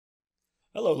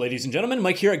Hello ladies and gentlemen,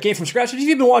 Mike here at Game From Scratch. If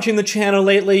you've been watching the channel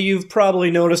lately, you've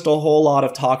probably noticed a whole lot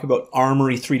of talk about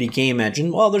Armory3D game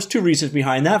engine. Well, there's two reasons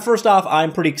behind that. First off,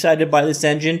 I'm pretty excited by this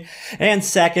engine, and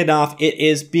second off, it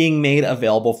is being made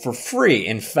available for free.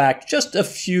 In fact, just a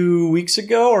few weeks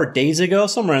ago, or days ago,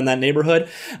 somewhere in that neighborhood,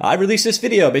 I released this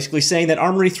video basically saying that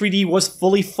Armory3D was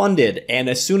fully funded, and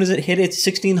as soon as it hit its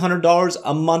 $1,600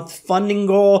 a month funding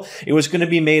goal, it was going to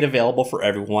be made available for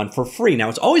everyone for free. Now,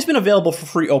 it's always been available for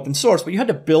free open source, but you had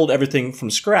to build everything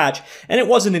from scratch, and it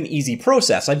wasn't an easy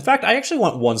process. In fact, I actually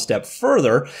went one step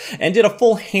further and did a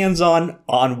full hands-on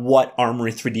on what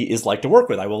Armory3D is like to work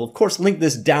with. I will, of course, link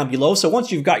this down below, so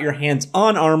once you've got your hands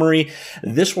on Armory,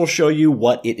 this will show you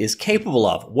what it is capable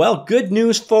of. Well, good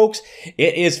news, folks,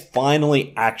 it is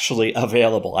finally actually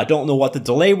available. I don't know what the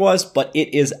delay was, but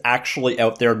it is actually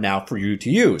out there now for you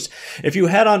to use. If you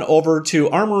head on over to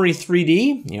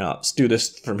Armory3D, let's do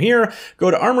this from here, go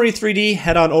to Armory3D,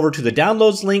 head on over to the downloads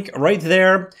link right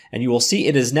there, and you will see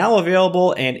it is now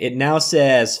available, and it now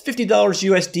says $50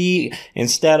 USD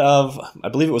instead of, I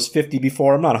believe it was 50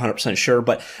 before, I'm not 100% sure,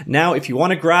 but now if you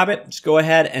want to grab it, just go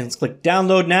ahead and click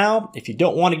download now. If you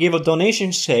don't want to give a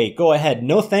donation, say go ahead,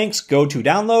 no thanks, go to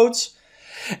downloads,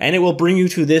 and it will bring you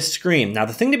to this screen. Now,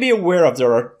 the thing to be aware of,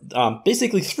 there are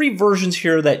basically three versions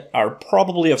here that are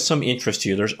probably of some interest to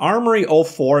you. There's Armory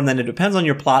 04, and then it depends on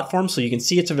your platform, so you can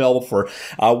see it's available for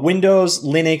Windows,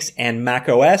 Linux, and Mac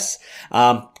OS.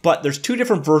 But there's two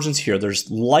different versions here.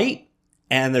 There's Lite,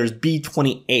 and there's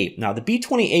B28. Now, the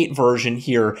B28 version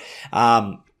here,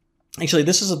 actually,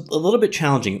 this is a little bit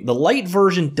challenging. The Lite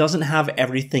version doesn't have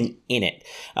everything in it.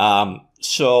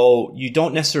 So you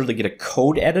don't necessarily get a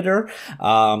code editor.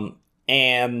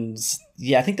 And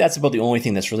yeah, I think that's about the only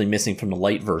thing that's really missing from the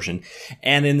Lite version.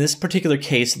 And in this particular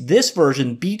case, this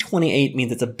version, B28,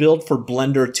 means it's a build for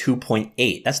Blender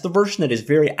 2.8. That's the version that is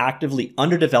very actively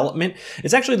under development.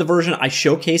 It's actually the version I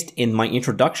showcased in my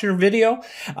introduction video.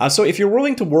 So if you're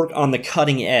willing to work on the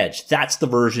cutting edge, that's the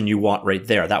version you want right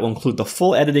there. That will include the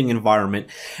full editing environment,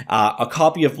 a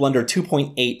copy of Blender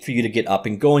 2.8 for you to get up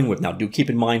and going with. Now, do keep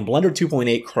in mind, Blender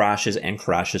 2.8 crashes and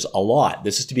crashes a lot.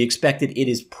 This is to be expected. It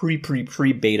is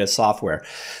pre-beta software.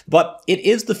 But it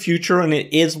is the future, and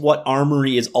it is what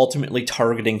Armory is ultimately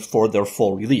targeting for their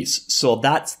full release. So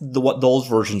that's what those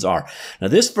versions are. Now,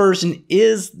 this version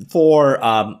is for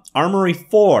Armory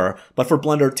 4, but for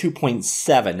Blender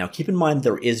 2.7. Now, keep in mind,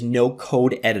 there is no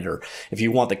code editor. If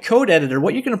you want the code editor,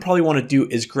 what you're going to probably want to do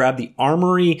is grab the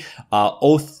Armory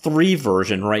 03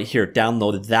 version right here.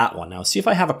 Download that one. Now, see if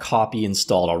I have a copy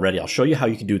installed already. I'll show you how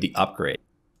you can do the upgrade.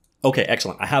 Okay,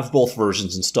 excellent. I have both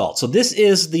versions installed. So this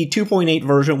is the 2.8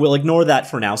 version. We'll ignore that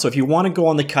for now. So if you want to go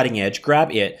on the cutting edge, grab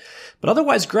it. But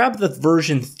otherwise, grab the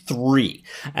version 3.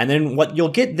 And then what you'll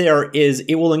get there is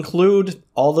it will include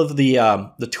all of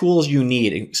the tools you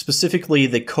need. Specifically,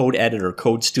 the code editor,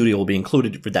 Code Studio will be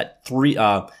included for that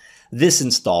this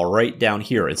install right down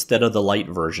here instead of the Lite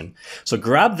version. So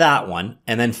grab that one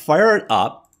and then fire it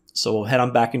up. So we'll head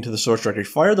on back into the source directory.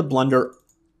 Fire the Blender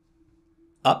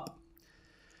up.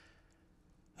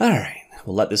 All right,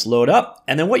 we'll let this load up.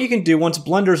 And then what you can do once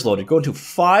Blender's loaded, go into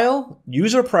File,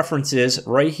 User Preferences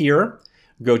right here,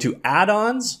 go to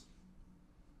Add-ons,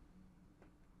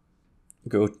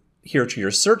 go here to your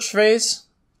search phase,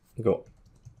 go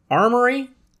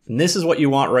Armory, and this is what you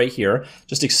want right here.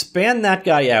 Just expand that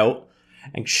guy out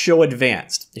and show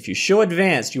advanced. If you show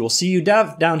advanced, you will see you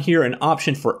down here an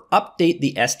option for update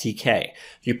the SDK.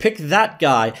 If you pick that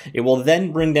guy, it will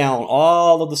then bring down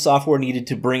all of the software needed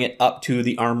to bring it up to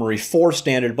the Armory 4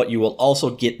 standard, but you will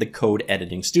also get the code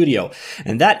editing studio.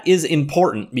 And that is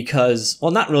important because,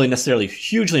 well, not really necessarily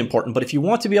hugely important, but if you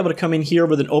want to be able to come in here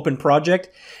with an open project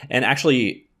and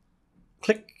actually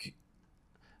click,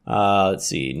 let's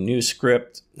see, new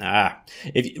script.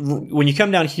 When you come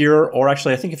down here, or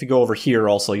actually I think if you go over here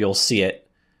also, you'll see it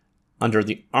under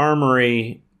the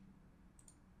Armory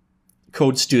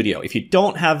Code Studio. If you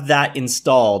don't have that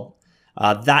installed,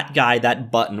 that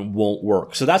button won't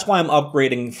work. So that's why I'm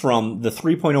upgrading from the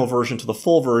 3.0 version to the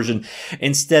full version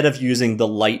instead of using the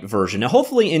Lite version. Now,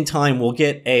 hopefully in time, we'll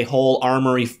get a whole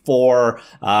Armory 4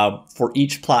 for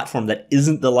each platform that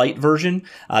isn't the Lite version.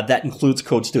 That includes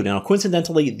Code Studio. Now,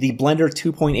 coincidentally, the Blender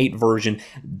 2.8 version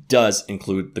does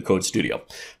include the Code Studio.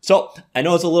 So I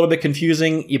know it's a little bit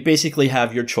confusing. You basically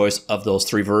have your choice of those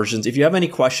 3 versions. If you have any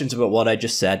questions about what I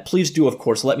just said, please do, of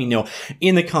course, let me know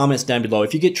in the comments down below.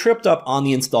 If you get tripped up on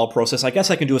the install process, I guess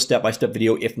I can do a step-by-step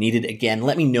video if needed. Again,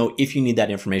 let me know if you need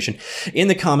that information in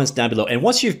the comments down below. And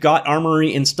once you've got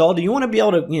Armory installed and you want to be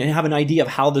able to have an idea of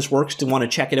how this works, to want to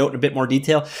check it out in a bit more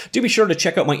detail, do be sure to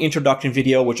check out my introduction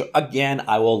video, which again,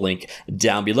 I will link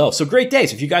down below. So great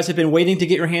days. If you guys have been waiting to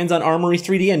get your hands on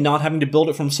Armory3D and not having to build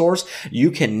it from source,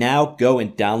 you can now go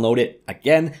and download it.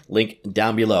 Again, link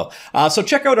down below. So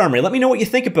check out Armory. Let me know what you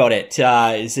think about it.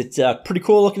 Is it a pretty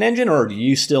cool looking engine, or do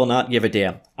you still not give a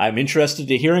damn? I'm interested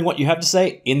in hearing what you have to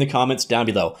say in the comments down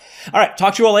below. All right,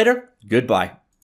 talk to you all later. Goodbye.